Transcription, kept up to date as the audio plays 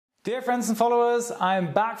Dear friends and followers,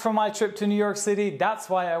 I'm back from my trip to New York City.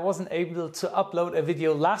 That's why I wasn't able to upload a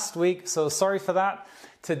video last week, so sorry for that.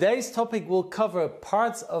 Today's topic will cover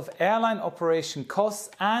parts of airline operation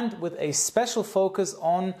costs and with a special focus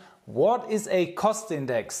on what is a cost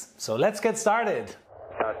index. So let's get started.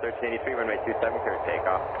 1383, runway 27, clear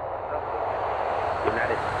takeoff.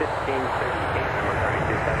 United 1538, number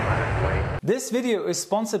 327 minus way. This video is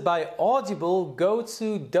sponsored by Audible. Go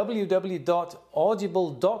to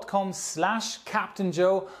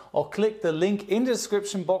www.audible.com/CaptainJoe or click the link in the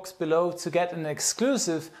description box below to get an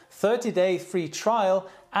exclusive 30-day free trial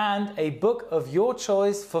and a book of your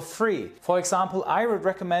choice for free. For example, I would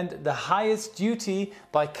recommend The Highest Duty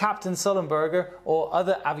by Captain Sullenberger or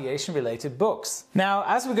other aviation related books. Now,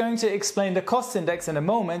 as we're going to explain the cost index in a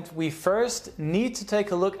moment, we first need to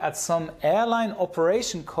take a look at some airline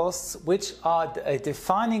operation costs which are a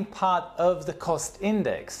defining part of the cost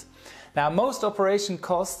index. Now, most operation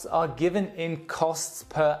costs are given in costs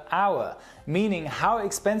per hour, meaning how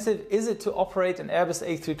expensive is it to operate an Airbus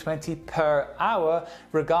A320 per hour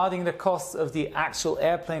regarding the costs of the actual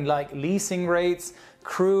airplane, like leasing rates,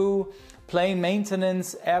 crew, plane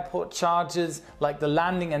maintenance, airport charges like the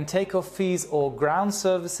landing and takeoff fees or ground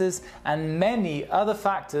services, and many other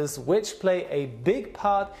factors which play a big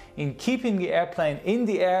part in keeping the airplane in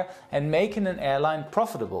the air and making an airline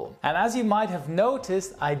profitable. And as you might have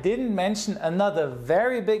noticed, I didn't mention another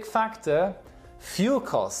very big factor, fuel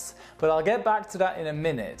costs, but I'll get back to that in a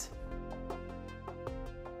minute.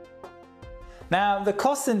 Now, the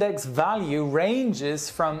cost index value ranges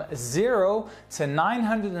from 0 to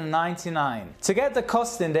 999. To get the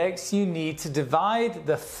cost index, you need to divide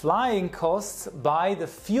the flying costs by the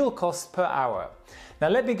fuel costs per hour. Now,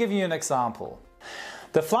 let me give you an example.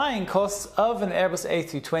 The flying costs of an Airbus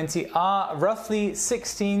A320 are roughly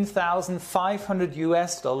 $16,500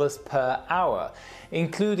 US per hour,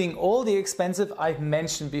 including all the expenses I've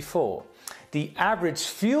mentioned before. The average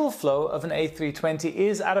fuel flow of an A320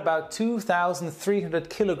 is at about 2,300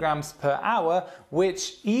 kilograms per hour,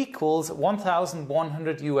 which equals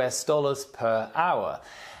 $1,100 US per hour.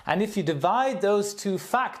 And if you divide those two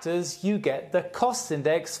factors, you get the cost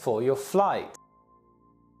index for your flight.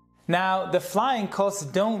 Now, the flying costs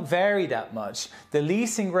don't vary that much. The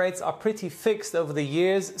leasing rates are pretty fixed over the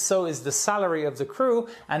years, so is the salary of the crew,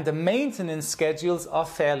 and the maintenance schedules are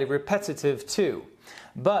fairly repetitive too.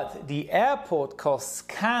 But the airport costs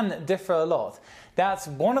can differ a lot. That's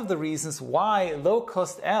one of the reasons why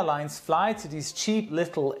low-cost airlines fly to these cheap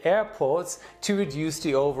little airports to reduce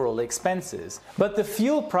the overall expenses. But the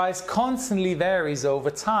fuel price constantly varies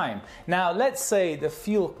over time. Now, let's say the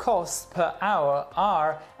fuel costs per hour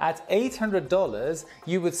are at $800,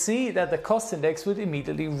 you would see that the cost index would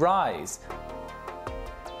immediately rise.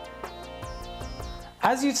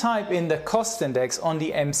 As you type in the cost index on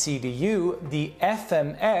the MCDU, the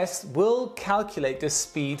FMS will calculate the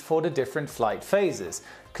speed for the different flight phases,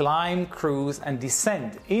 climb, cruise and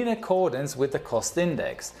descent, in accordance with the cost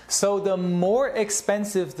index. So the more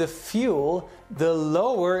expensive the fuel, the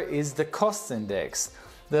lower is the cost index.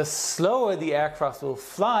 The slower the aircraft will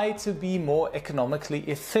fly to be more economically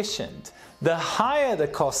efficient. The higher the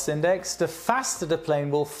cost index, the faster the plane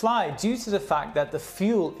will fly due to the fact that the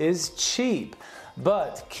fuel is cheap.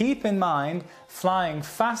 But keep in mind, flying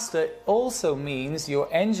faster also means your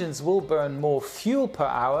engines will burn more fuel per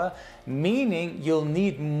hour, meaning you'll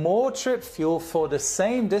need more trip fuel for the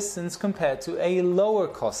same distance compared to a lower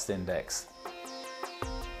cost index.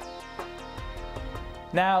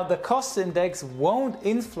 Now, the cost index won't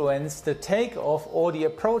influence the takeoff or the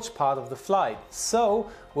approach part of the flight, so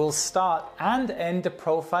we'll start and end the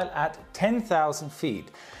profile at 10,000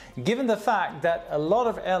 feet. Given the fact that a lot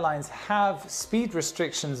of airlines have speed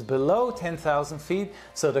restrictions below 10,000 feet,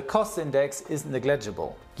 so the cost index is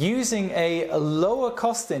negligible. Using a lower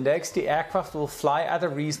cost index, the aircraft will fly at a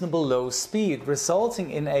reasonable low speed,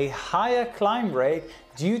 resulting in a higher climb rate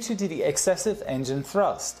due to the excessive engine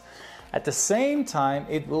thrust. At the same time,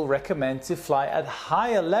 it will recommend to fly at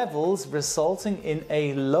higher levels, resulting in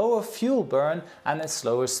a lower fuel burn and at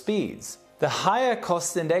slower speeds. The higher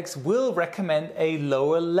cost index will recommend a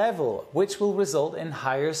lower level, which will result in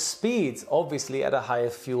higher speeds, obviously at a higher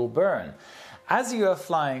fuel burn. As you are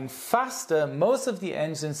flying faster, most of the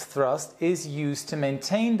engine's thrust is used to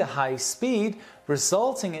maintain the high speed,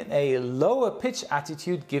 resulting in a lower pitch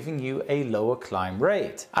attitude, giving you a lower climb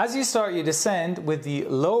rate. As you start your descent with the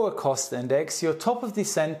lower cost index, your top of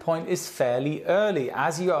descent point is fairly early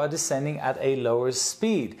as you are descending at a lower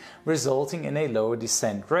speed, resulting in a lower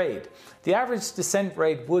descent rate. The average descent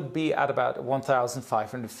rate would be at about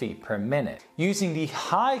 1,500 feet per minute. Using the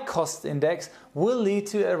high cost index will lead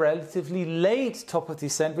to a relatively late top of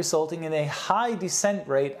descent, resulting in a high descent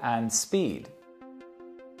rate and speed.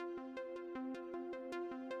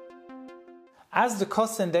 As the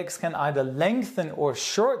cost index can either lengthen or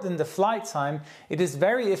shorten the flight time, it is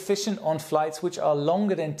very efficient on flights which are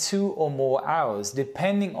longer than 2 or more hours,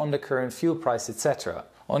 depending on the current fuel price, etc.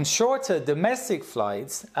 On shorter domestic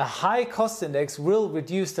flights, a high cost index will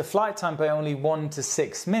reduce the flight time by only 1 to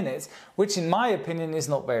 6 minutes, which in my opinion is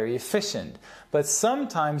not very efficient. But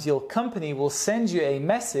sometimes your company will send you a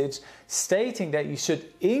message stating that you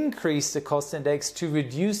should increase the cost index to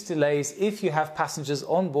reduce delays if you have passengers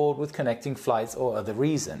on board with connecting flights or other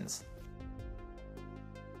reasons.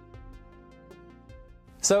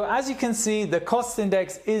 So as you can see, the cost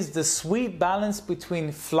index is the sweet balance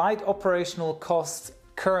between flight operational costs,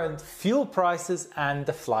 current fuel prices and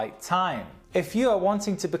the flight time. If you are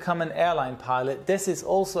wanting to become an airline pilot, this is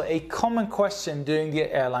also a common question during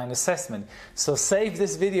the airline assessment, so save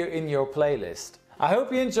this video in your playlist. I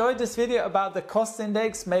hope you enjoyed this video about the cost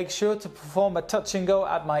index. Make sure to perform a touch and go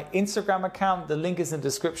at my Instagram account, the link is in the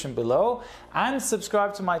description below, and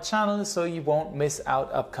subscribe to my channel so you won't miss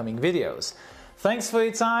out upcoming videos. Thanks for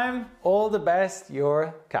your time, all the best,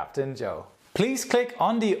 your Captain Joe. Please click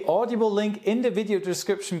on the Audible link in the video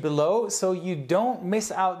description below so you don't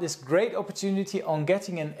miss out this great opportunity on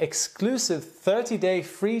getting an exclusive 30-day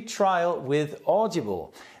free trial with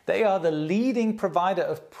Audible. They are the leading provider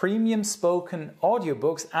of premium spoken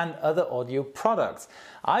audiobooks and other audio products.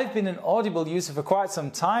 I've been an Audible user for quite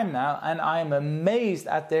some time now, and I am amazed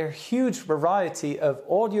at their huge variety of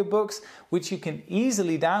audiobooks which you can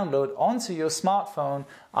easily download onto your smartphone,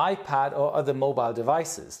 iPad or other mobile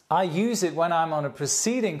devices. I use it when I'm on a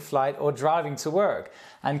preceding flight or driving to work.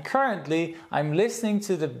 And currently I'm listening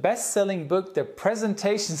to the best-selling book The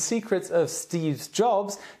Presentation Secrets of Steve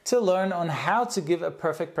Jobs to learn on how to give a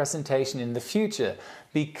perfect presentation in the future,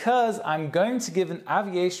 because I'm going to give an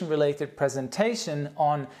aviation related presentation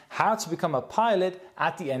on how to become a pilot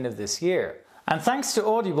at the end of this year. And thanks to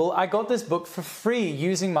Audible, I got this book for free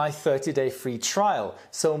using my 30-day free trial.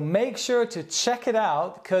 So make sure to check it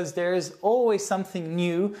out, because there is always something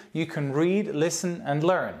new you can read, listen and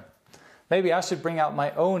learn. Maybe I should bring out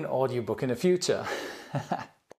my own audiobook in the future.